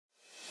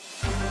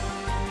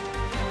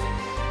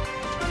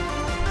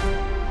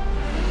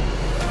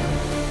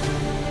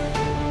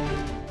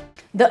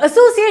The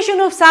Association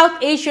of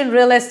South Asian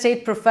Real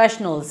Estate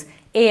Professionals,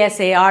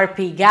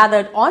 ASARP,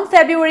 gathered on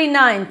February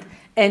 9th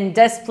in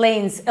Des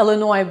Plaines,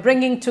 Illinois,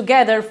 bringing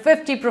together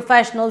 50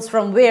 professionals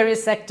from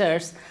various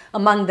sectors.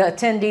 Among the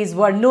attendees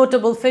were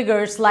notable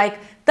figures like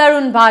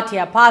Tarun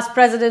Bhatia, past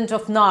president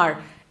of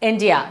NAR,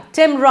 India,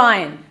 Tim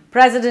Ryan,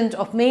 president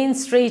of Main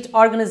Street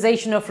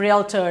Organization of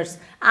Realtors,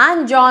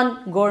 and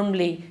John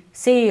Gormley,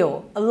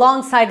 CEO,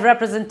 alongside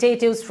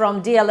representatives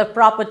from DLF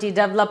Property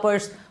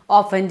Developers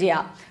of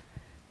India.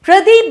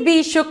 Pradeep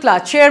B.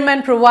 Shukla,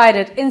 chairman,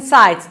 provided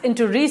insights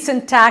into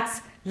recent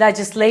tax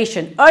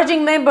legislation,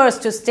 urging members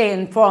to stay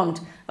informed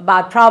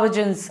about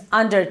provisions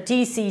under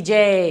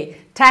TCJA,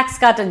 Tax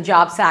Cut and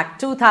Jobs Act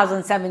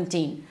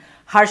 2017.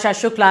 Harsha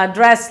Shukla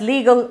addressed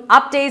legal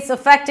updates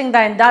affecting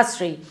the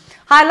industry.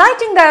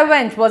 Highlighting the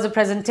event was a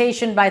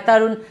presentation by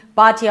Tarun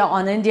Bhatia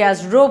on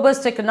India's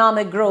robust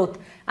economic growth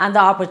and the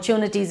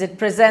opportunities it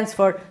presents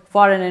for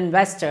foreign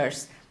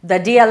investors. The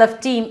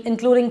DLF team,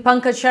 including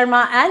Pankaj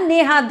Sharma and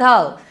Neha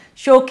Dhal,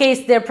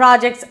 showcased their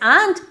projects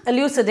and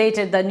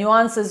elucidated the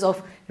nuances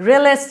of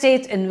real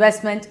estate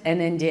investment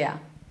in India.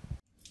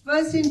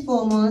 First and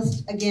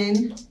foremost,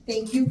 again,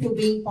 thank you for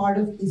being part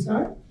of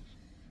ASARP.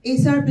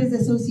 ASARP is the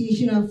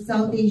Association of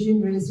South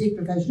Asian Real Estate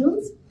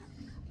Professionals.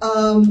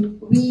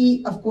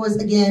 We, of course,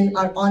 again,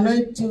 are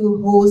honored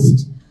to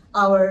host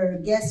our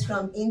guest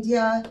from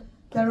India,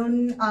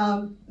 Mr.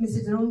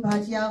 Tarun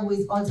Bhatia, who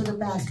is also the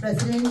past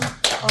president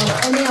of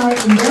NAR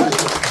India.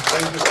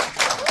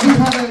 We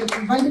have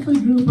a wonderful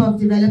group of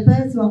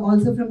developers who are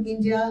also from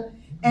India.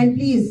 And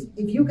please,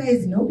 if you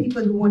guys know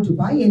people who want to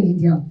buy in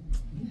India,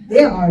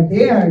 they are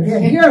there, they're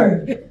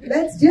here.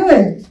 Let's do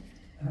it.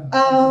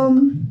 I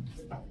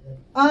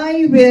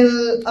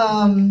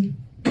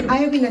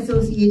have been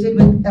associated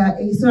with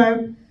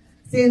ASARP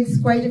since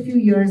quite a few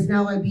years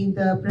now. I've been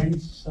the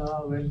friends.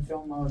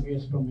 Welcome our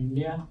guests from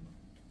India.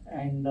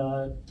 And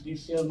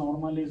this year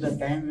normally is the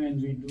time when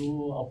we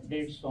do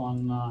updates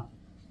on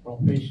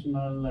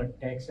professional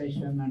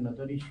taxation and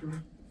other issues.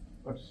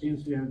 But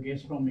since we have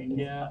guests from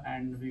India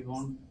and we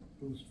want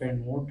to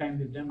spend more time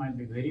with them, I'll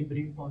be very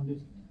brief on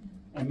these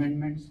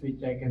amendments,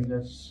 which I can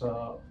just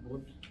go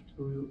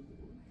through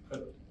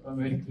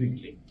very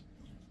quickly.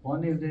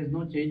 One is there is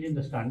no change in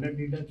the standard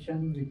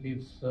deduction, which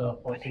is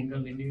for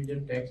single individual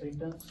tax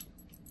returns.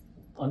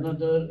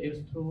 Another is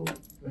through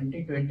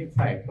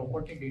 2025,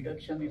 property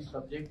deduction is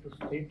subject to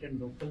state and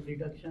local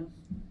deductions.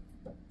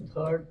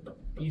 Third,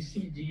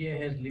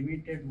 TCJA has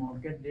limited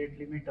mortgage debt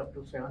limit up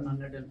to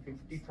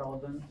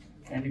 750,000,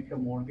 and if your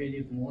mortgage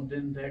is more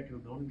than that,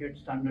 you don't get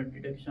standard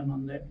deduction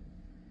on that.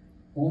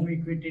 Home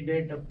equity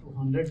debt up to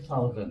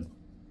 100,000.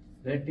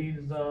 That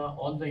is,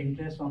 all the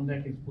interest on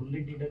that is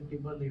fully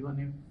deductible,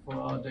 even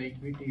if the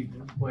equity is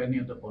used for any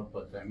other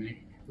purpose. I mean,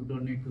 you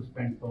don't need to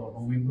spend for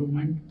home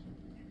improvement.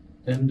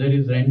 Then there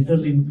is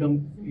rental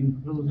income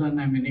inclusion.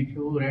 I mean, if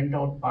you rent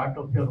out part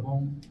of your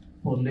home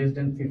for less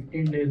than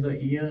 15 days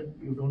a year,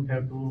 you don't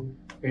have to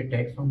pay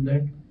tax on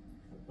that.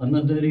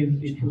 Another is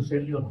if you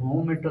sell your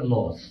home at a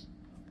loss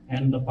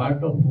and the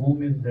part of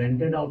home is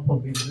rented out for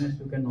business,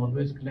 you can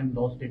always claim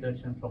loss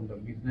deduction from the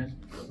business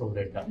pro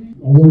rata. I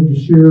wanted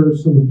to share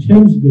some of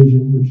Tim's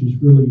vision, which is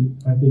really,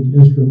 I think,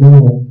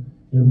 instrumental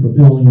in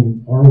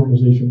propelling our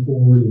organization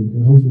forward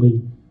and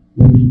hopefully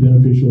will be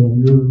beneficial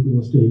in your real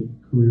estate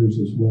careers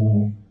as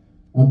well.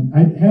 I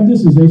have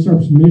this as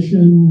ASARP's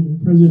mission,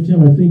 President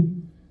Tim. I think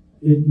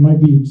it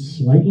might be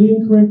slightly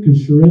incorrect because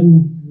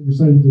Sharon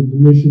recited the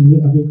mission.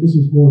 I think this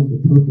is more of the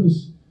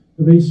purpose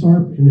of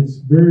ASARP, and it's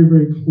very,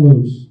 very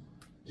close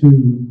to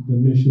the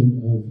mission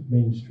of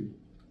Main Street.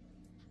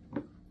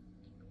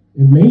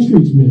 And Main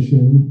Street's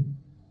mission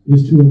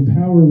is to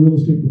empower real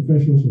estate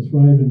professionals to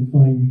thrive and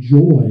find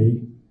joy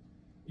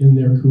in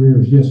their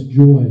careers. Yes,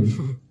 joy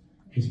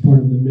is part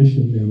of the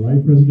mission there,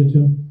 right, President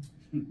Tim?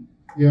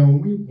 Yeah,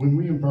 when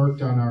we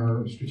embarked on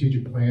our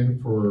strategic plan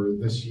for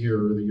this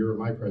year, the year of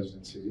my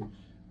presidency,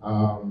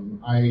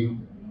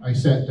 I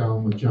sat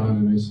down with John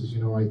and I says, you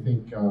know, I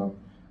think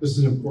this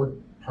is an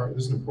important part.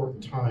 This is an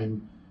important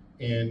time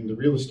in the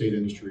real estate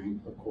industry,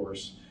 of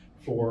course,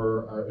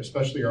 for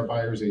especially our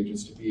buyers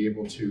agents to be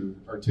able to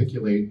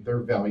articulate their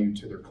value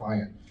to their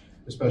client,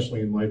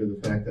 especially in light of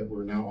the fact that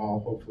we're now all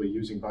hopefully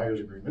using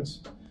buyer's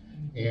agreements,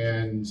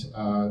 and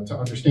to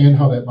understand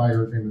how that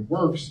buyer agreement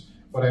works.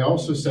 But I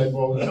also said,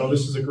 well, you know,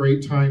 this is a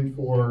great time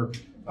for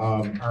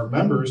our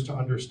members to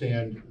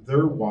understand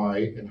their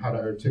why and how to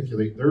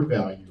articulate their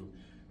value.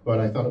 But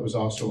I thought it was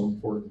also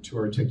important to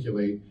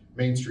articulate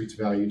Main Street's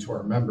value to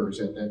our members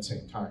at that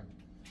same time.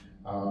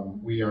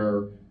 We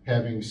are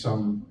having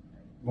some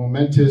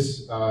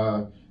momentous,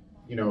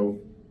 you know,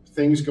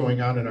 things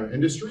going on in our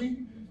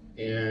industry,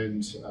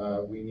 and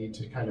we need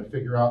to kind of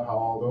figure out how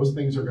all those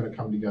things are going to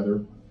come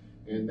together.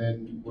 And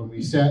then when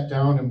we sat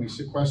down and we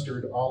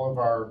sequestered all of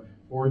our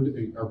board of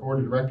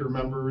director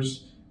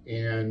members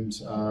and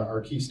our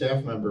key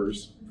staff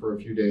members for a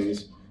few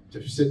days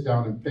to sit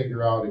down and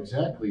figure out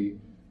exactly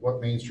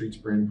what Main Street's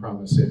brand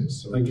promise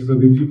is. So thank you,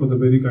 Pradeep, for the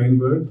very kind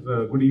words.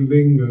 Good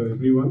evening,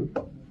 everyone.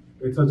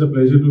 It's such a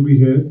pleasure to be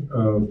here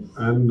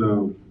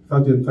and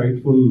such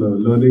insightful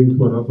learning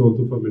for us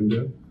also from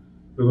India,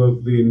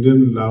 because the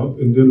Indian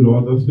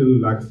laws are still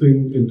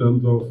laxing in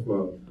terms of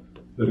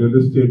the real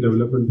estate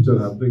development which are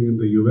happening in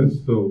the US.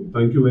 So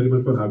thank you very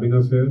much for having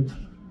us here.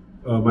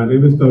 My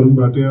name is Tarun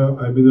Bhatia.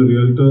 I've been a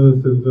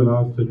realtor since the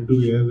last 32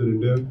 years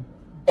in India,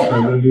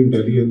 primarily in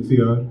Delhi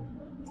NCR.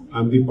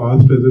 I'm the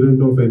past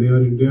president of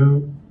NAR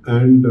India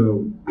and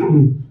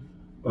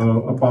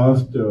a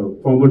past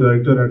former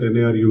director at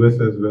NAR US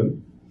as well.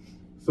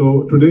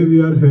 So today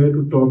we are here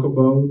to talk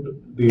about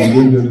the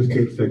Indian real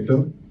estate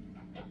sector.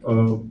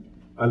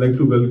 I'd like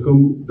to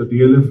welcome the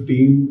DLF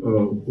team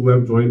who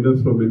have joined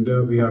us from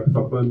India. We have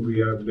Tapan, we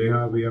have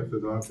Neha, we have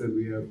Siddharth, and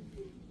we have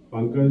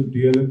Pankaj.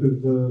 DLF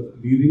is the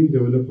leading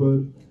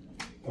developer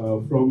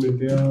from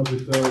India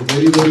with a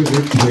very, very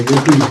rich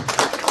legacy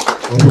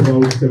of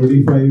about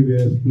 75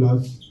 years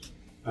plus,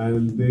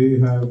 and they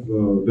have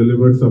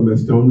delivered some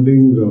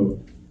astounding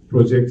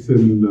projects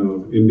in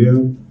India.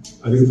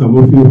 I think some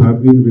of you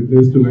have been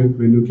witness to it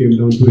when you came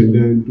down to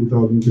India in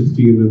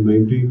 2016 and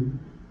 19.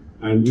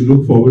 And we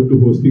look forward to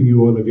hosting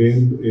you all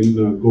again in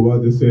Goa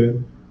this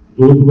year.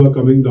 Those who are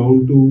coming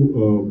down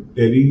to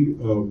Delhi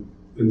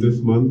in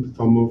this month,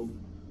 some of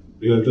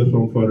realtors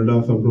from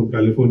Florida, some from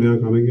California are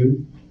coming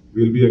in.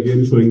 We'll be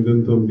again showing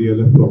them some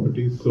DLF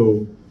properties.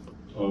 So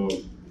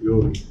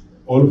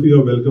all of you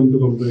are welcome to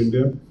come to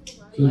India.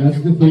 So that's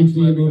the full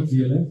team of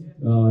DLF.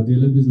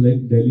 DLF is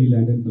led Delhi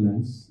Land and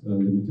Finance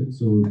Limited.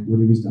 So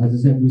as I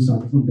said, we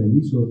started from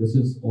Delhi. So this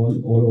is all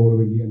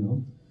over India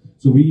now.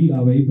 So we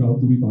are very proud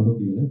to be part of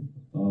DLF.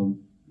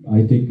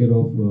 I take care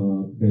of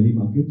Delhi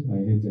market. I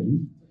head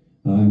Delhi.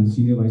 I'm the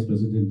Senior Vice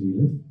President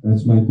DLF.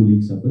 That's my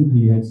colleague Sapan.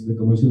 He heads the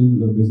commercial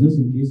business.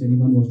 In case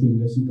anyone wants to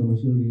invest in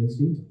commercial real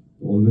estate,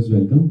 always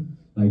welcome.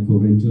 Like for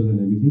rental and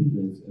everything,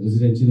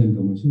 residential and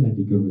commercial. I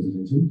take care of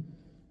residential.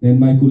 Then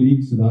my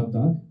colleague Siddharth,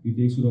 he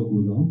takes care of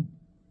Gurgaon.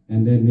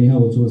 And then Neha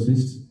also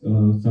assists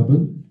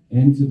Sapan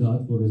and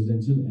Siddharth for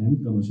residential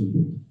and commercial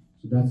both.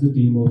 So that's the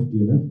team of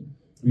DLF.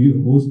 We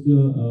host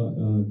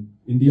the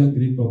India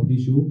Great Property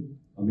Show.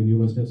 I mean, you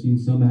must have seen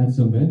some ads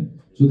somewhere.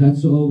 So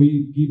that's how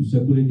we keep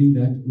circulating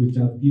that. We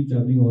keep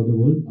traveling all the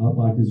world. Our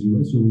part is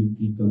US, so we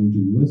keep coming to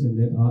US. And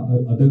then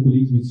our other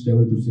colleagues which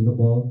travel to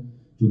Singapore,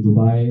 to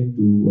Dubai,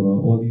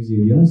 to all these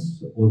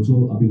areas,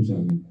 also have been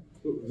traveling.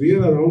 So we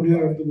are around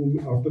here at the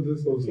moment after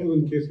this also.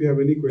 In case we have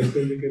any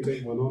questions, we can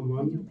take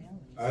one-on-one.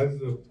 As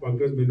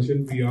Pankaj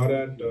mentioned, we are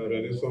at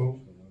Renaissance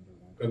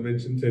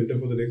Convention Center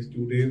for the next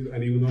 2 days,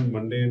 and even on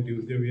Monday and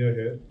Tuesday we are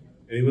here.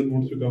 Anyone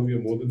wants to come, you're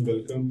more than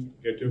welcome.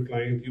 Get your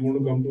client. You want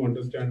to come to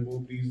understand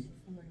more, please.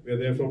 We are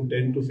there from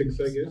 10 to 6,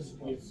 I guess.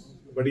 Yes.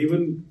 But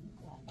even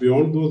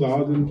beyond those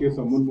hours, in case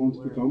someone wants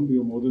to come,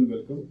 you're more than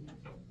welcome.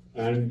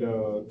 And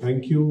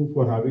thank you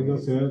for having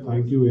us here.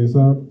 Thank you,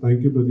 ASARP.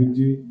 Thank you,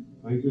 Pradeepji.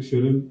 Thank you,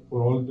 Shirin,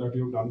 for all that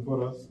you've done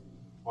for us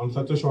on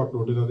such a short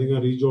notice. I think I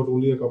reached out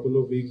only a couple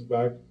of weeks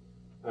back,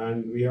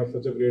 and we have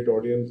such a great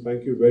audience.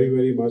 Thank you very,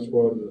 very much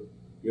for,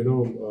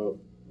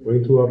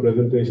 going through our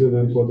presentation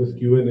and for this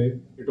Q&A.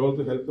 It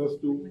also helps us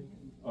to,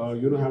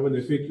 have an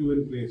FAQ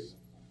in place.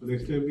 So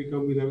next time we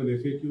come, we'll have an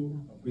FAQ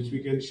which we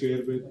can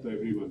share with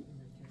everyone.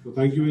 So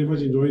thank you very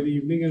much. Enjoy the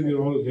evening, and we're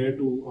all here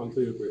to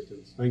answer your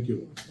questions. Thank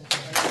you.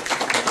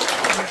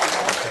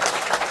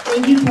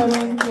 Thank you,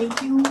 Tarun.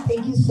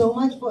 Thank you so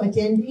much for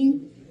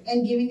attending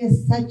and giving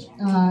us such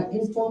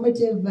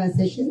informative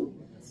session.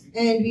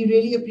 And we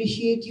really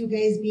appreciate you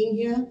guys being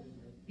here.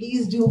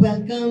 Please do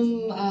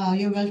welcome.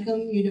 You're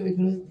welcome. We're going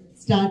to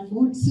start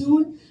food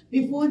soon.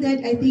 Before that,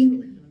 I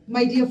think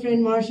my dear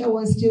friend Marsha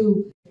wants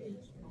to.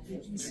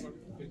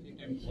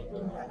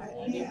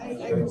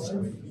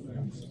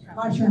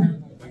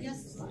 Marsha.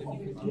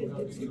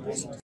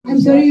 I'm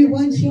sorry, you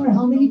weren't sure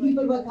how many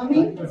people were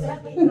coming.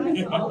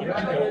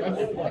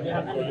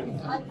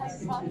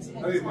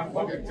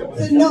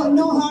 So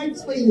no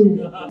hearts for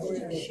you.